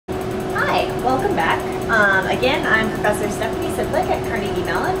welcome back. Again, I'm Professor Stephanie Sidlick at Carnegie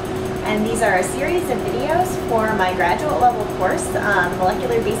Mellon, and these are a series of videos for my graduate level course,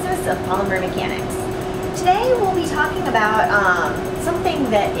 Molecular Basis of Polymer Mechanics. Today we'll be talking about something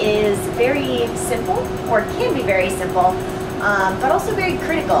that is very simple, or can be very simple, but also very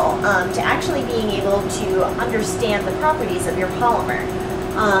critical to actually being able to understand the properties of your polymer.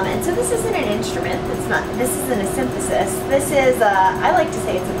 And so this isn't an instrument, this isn't a synthesis, this is, I like to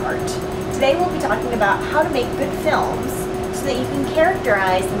say it's an art. Today we'll be talking about how to make good films so that you can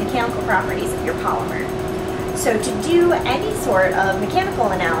characterize the mechanical properties of your polymer. So to do any sort of mechanical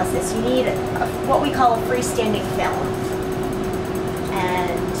analysis, you need what we call a freestanding film.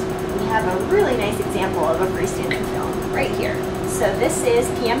 And we have a really nice example of a freestanding film right here. So this is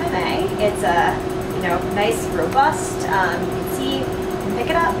PMMA. It's a nice, robust, you can see,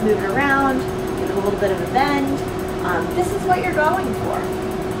 pick it up, move it around, give it a little bit of a bend. This is what you're going for.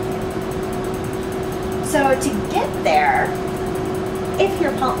 So to get there, if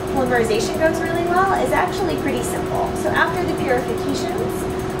your polymerization goes really well, is actually pretty simple. So after the purifications,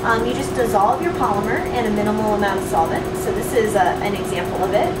 you just dissolve your polymer in a minimal amount of solvent. So this is an example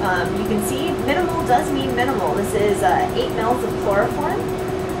of it. You can see minimal does mean minimal. This is 8 mils of chloroform.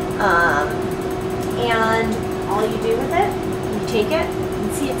 And all you do with it, you take it, you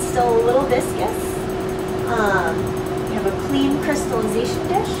can see it's still a little viscous. You have a clean crystallization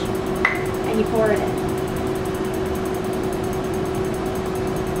dish, and you pour it in.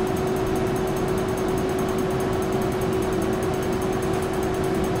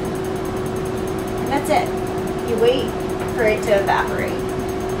 And that's it. You wait for it to evaporate.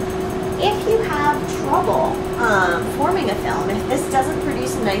 If you have trouble forming a film, if this doesn't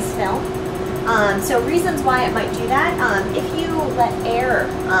produce a nice film, so reasons why it might do that, if you let air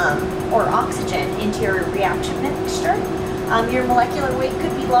or oxygen into your reaction mixture, your molecular weight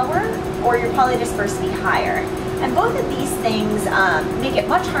could be lower or your polydispersity higher. And both of these things make it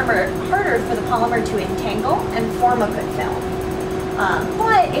much harder for the polymer to entangle and form a good film.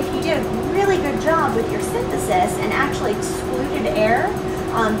 But if you did a really good job with your synthesis and actually excluded air,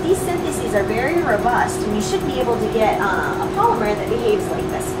 these syntheses are very robust and you should be able to get a polymer that behaves like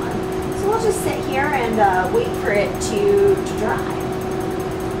this one. So we'll just sit here and wait for it to dry.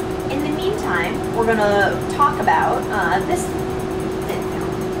 In the meantime, we're going to talk about this thin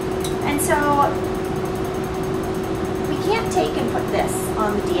film. And so we can't take and put this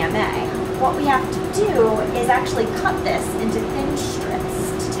on the DMA. What we have to do is actually cut this into thin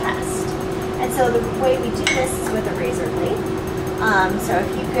strips to test. And so the way we do this is with a razor blade. So if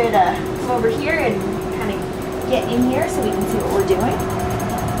you could come over here and kind of get in here so we can see what we're doing.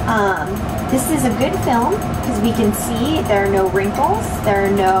 This is a good film because we can see there are no wrinkles, there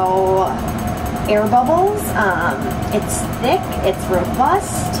are no air bubbles, it's thick, it's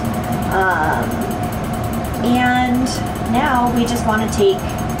robust, and now we just want to take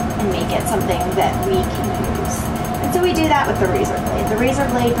and make it something that we can use. And so we do that with the razor blade. The razor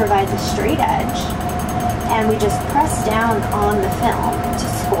blade provides a straight edge, and we just press down on the film to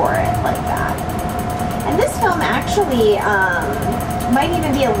score it like that. And this film actually might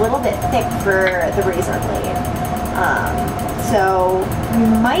even be a little bit thick for the razor blade. So you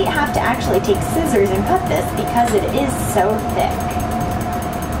might have to actually take scissors and cut this because it is so thick.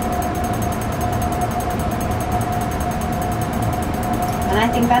 And I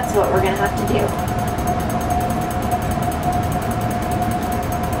think that's what we're going to have to do.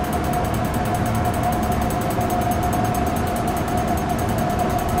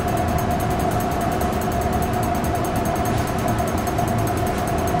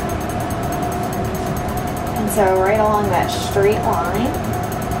 So right along that straight line,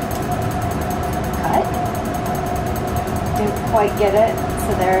 cut. Didn't quite get it,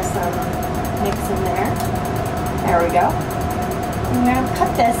 so there's some mix in there. There we go. And we're going to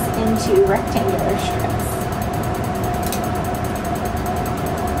cut this into rectangular strips.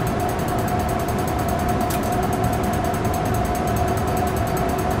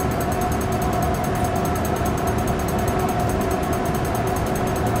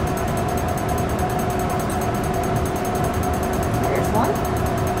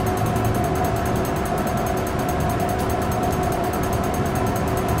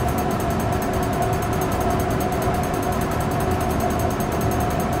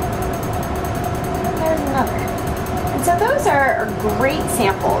 So those are great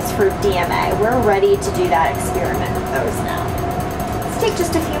samples for DMA. We're ready to do that experiment with those now. Let's take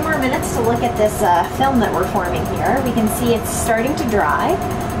just a few more minutes to look at this film that we're forming here. We can see it's starting to dry.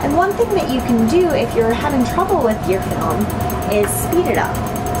 And one thing that you can do if you're having trouble with your film is speed it up.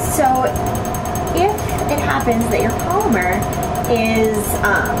 So if it happens that your polymer is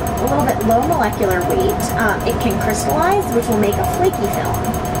a little bit low molecular weight. It can crystallize, which will make a flaky film.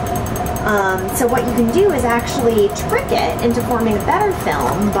 So what you can do is actually trick it into forming a better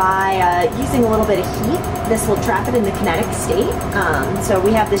film by using a little bit of heat. This will trap it in the kinetic state. So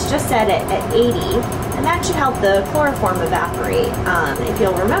we have this just set at 80, and that should help the chloroform evaporate. If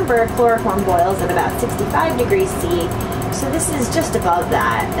you'll remember, chloroform boils at about 65 degrees C, so this is just above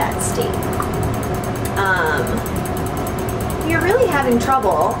that state. You're really having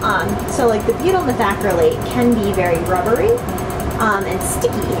trouble, so like the butyl methacrylate can be very rubbery and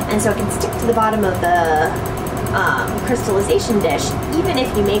sticky, and so it can stick to the bottom of the crystallization dish even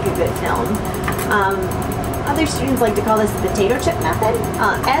if you make a good film. Other students like to call this the potato chip method.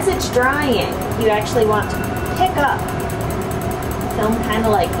 As it's drying, you actually want to pick up film kind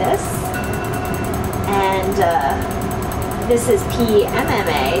of like this, and this is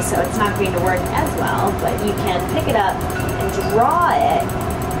PMMA, so it's not going to work as well, but you can pick it up and draw it,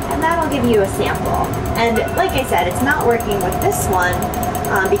 and that'll give you a sample. And like I said, it's not working with this one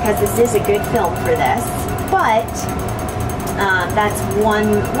because this is a good film for this, but that's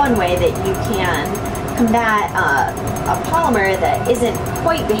one way that you can combat a polymer that isn't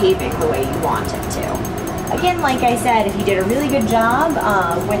quite behaving the way you want it to. Again, like I said, if you did a really good job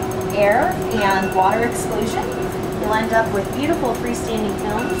with air and water exclusion, you'll end up with beautiful freestanding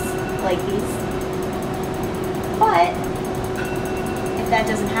films like these. But if that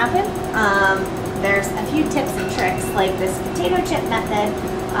doesn't happen, there's a few tips and tricks like this potato chip method,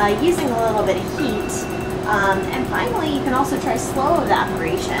 using a little bit of heat. And finally, you can also try slow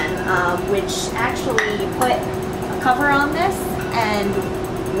evaporation, which actually you put a cover on this and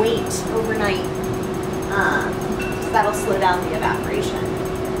wait overnight. So that'll slow down the evaporation.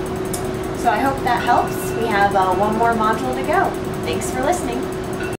 So I hope that helps. We have one more module to go. Thanks for listening.